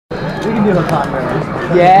we can do Hakan mirrors.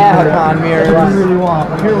 Yeah, Hakan mirrors. If you really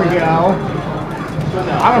want. Here we go.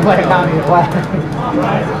 I'm gonna play Hakan either way.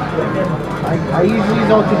 I usually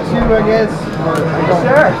use Ultra 2, I guess.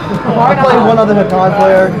 Sure. I play one other Hakan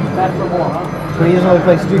player, but he doesn't really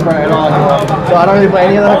play Street Fighter at all anymore. So I don't really play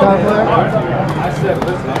any other Hakan player.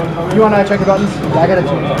 You want to check the buttons? Yeah, I gotta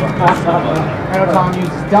check. I know Tom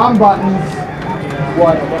uses dumb buttons.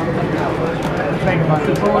 What? Finger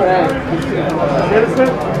buttons.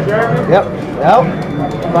 Yep. Yep.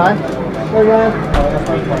 Fine. Hey, Ryan.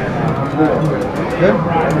 Good?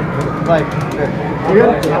 Like, good. You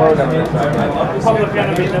good? Public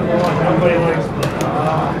enemy #1. Nobody likes me.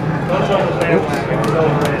 Don't tell the family.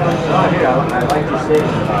 I like your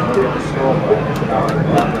statement about the scroll button.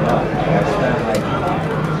 I spent like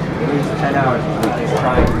at least 10 hours a week just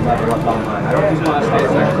trying to level up online. I don't just want to stay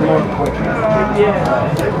there more quick now.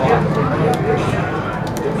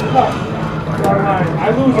 I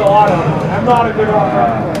lose a lot of them. I'm not a good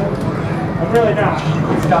offense. I'm really not.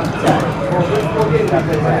 It's tough to attack.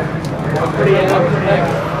 I'm pretty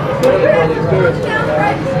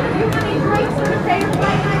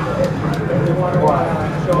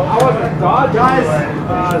So I wasn't God, guys.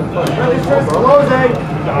 Really just closing.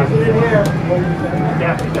 Guys in here.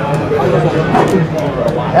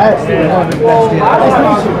 That's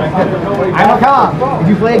I'm Hakan. If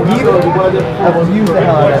you play a geek, I will use the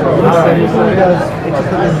hell out of it. Because it's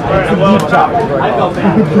a geek chopper.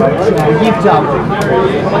 Geek chopper.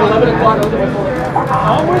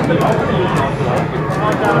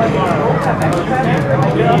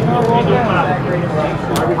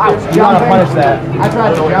 You gotta punish that. I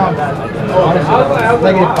tried to jump. Punish it.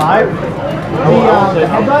 -5? The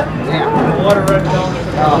headbutt? Yeah.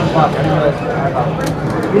 Oh, fuck.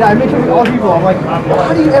 You know, I mentioned with all people, I'm like,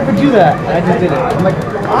 how do you ever do that? And I just did it. I'm like,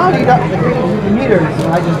 how do you not the meters?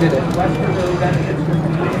 And I just did it.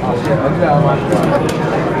 Oh, shit.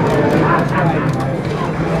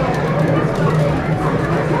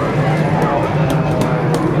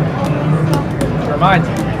 Reminds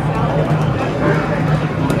me.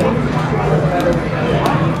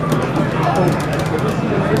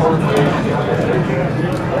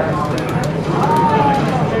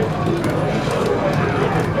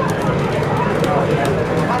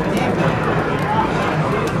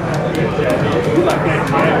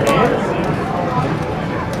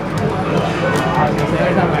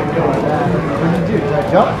 What did you do? Did I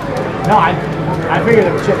jump? No, I figured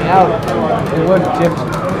it would chip me out. It would chip.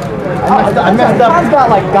 I messed up. Hakan's got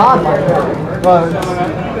like godlike. Well,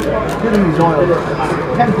 it's good to use oil.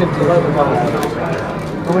 1050 is the bubble.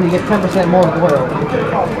 But when you get 10% more oil,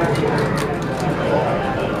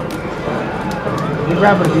 you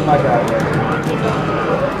grab it to beat my guy.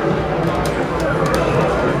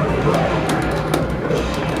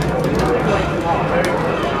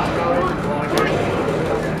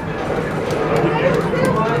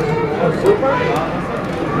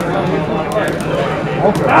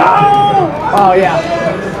 Oh yeah.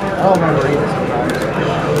 I don't remember either sometimes.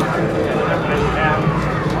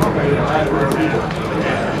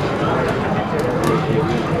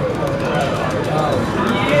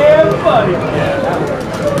 Yeah, buddy.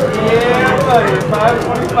 Yeah, buddy.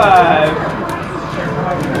 525.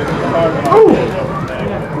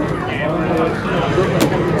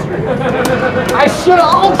 I should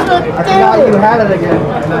have ultimate. I forgot you had it again.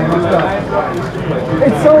 And I used up.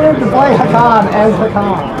 It's so weird to play Hakan as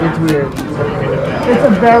Hakan. It's weird. It's a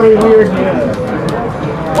very weird move.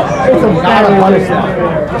 It's a very weird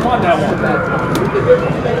Come on now.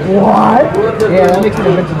 What? Yeah, that makes it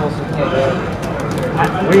invincible, so you can't do it.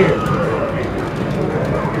 That's weird.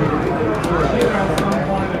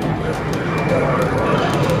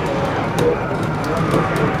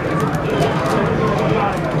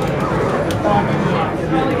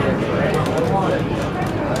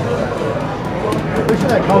 We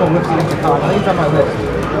should have called him Whipsy into Hakan. I think it's on my list.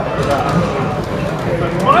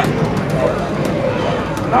 What?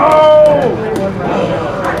 No!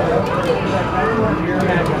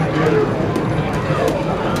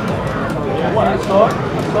 What? I saw it.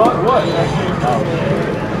 What?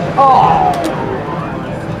 Oh!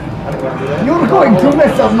 You're going to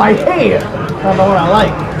mess up my hair! I don't know what I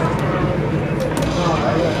like.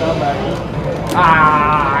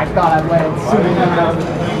 Ah, I thought I landed sooner than that.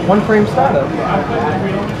 One frame startup.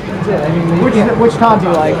 That's it. I mean, Which Tom do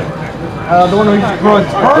you like? the one who just runs.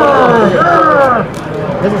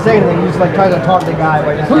 Doesn't say anything. He just like tries to taunt the guy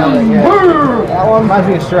by just yelling. Yeah. That one reminds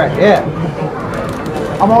me of Shrek. Yeah.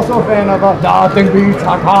 I'm also a fan of Nothing Beats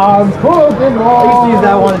Hakan's Cooking I Wall. used to use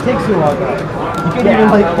that one. It takes too long though. You can't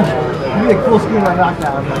even like you like full screen on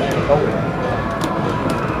knockdown.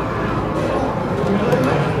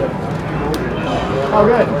 Oh,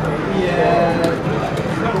 good.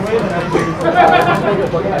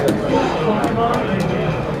 Got it.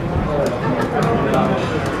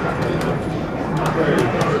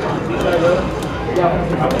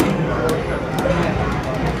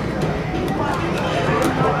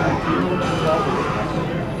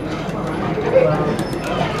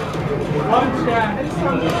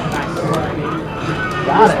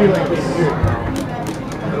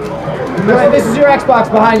 This is your Xbox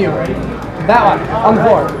behind you. That one on the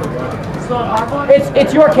floor.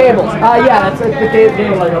 It's your cables. Yeah, that's the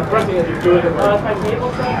cable. Like I'm pressing it, you're doing it. That's my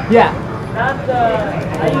cable set? Yeah. Not the...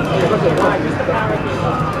 I use the just the power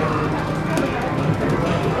cable.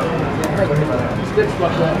 Sticks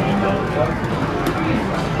like that.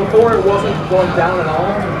 Before it wasn't going down at all,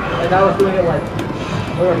 and I was doing it like,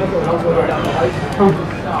 or I was going down the ice.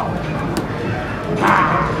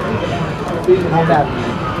 Hold that.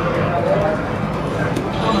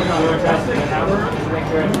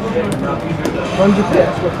 When'd you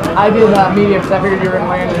pitch? I did medium because I figured you were going to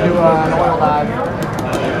land and do an oil dive.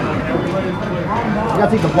 You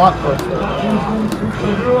gotta take the block first.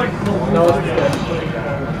 No, it's good.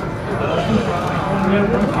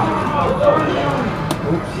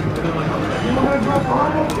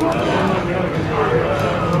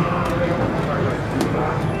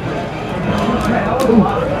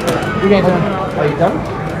 You guys done? Are you done?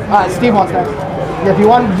 Steve wants next. Yeah, if you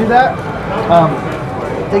wanted to do that,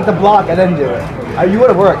 take the block and then do it. You would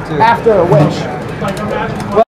have worked too. After which?